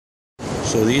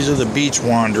So these are the beach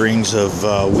wanderings of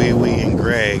Wee Wee and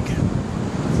Greg.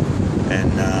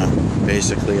 And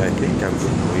basically I think I'm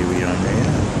from Wee Wee on there.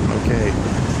 Yeah,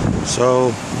 okay.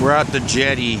 So we're at the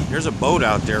jetty. There's a boat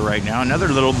out there right now. Another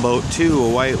little boat too, a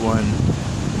white one.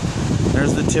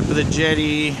 There's the tip of the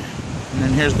jetty. And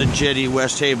then here's the jetty,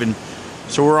 West Haven.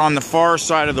 So we're on the far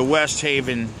side of the West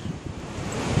Haven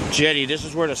jetty. This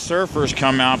is where the surfers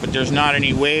come out, but there's not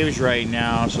any waves right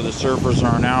now, so the surfers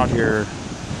aren't out here.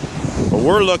 But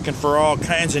we're looking for all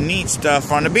kinds of neat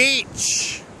stuff on the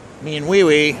beach. Me and Wee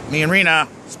Wee, me and Rena,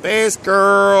 Space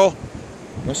Girl.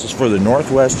 This is for the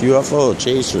Northwest UFO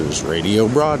Chasers radio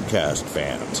broadcast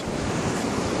fans.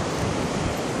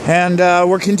 And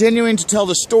we're continuing to tell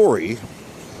the story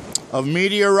of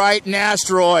meteorite and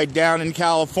asteroid down in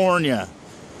California.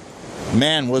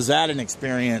 Man, was that an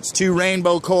experience. 2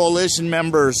 Rainbow Coalition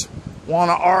members want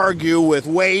to argue with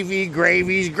Wavy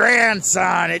Gravy's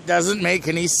grandson. It doesn't make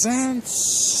any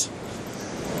sense.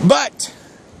 But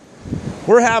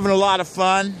we're having a lot of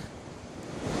fun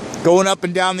going up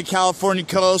and down the California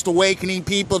coast, awakening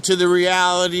people to the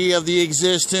reality of the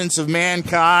existence of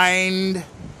mankind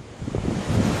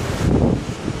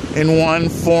in one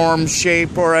form,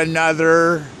 shape, or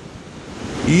another.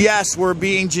 Yes, we're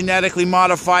being genetically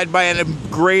modified by a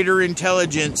greater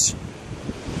intelligence.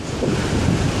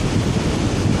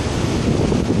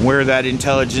 Where that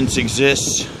intelligence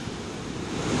exists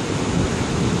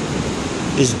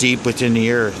is deep within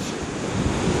the earth.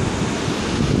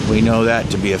 We know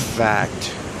that to be a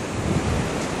fact.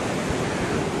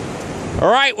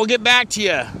 Alright, we'll get back to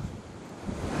you.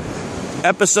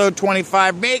 Episode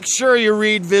 25. Make sure you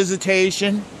read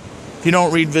Visitation. If you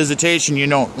don't read Visitation, you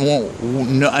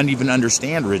won't even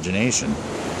understand origination.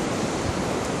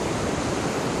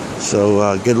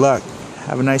 So, good luck.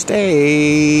 Have a nice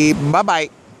day. Bye-bye.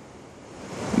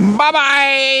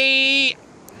 Bye-bye.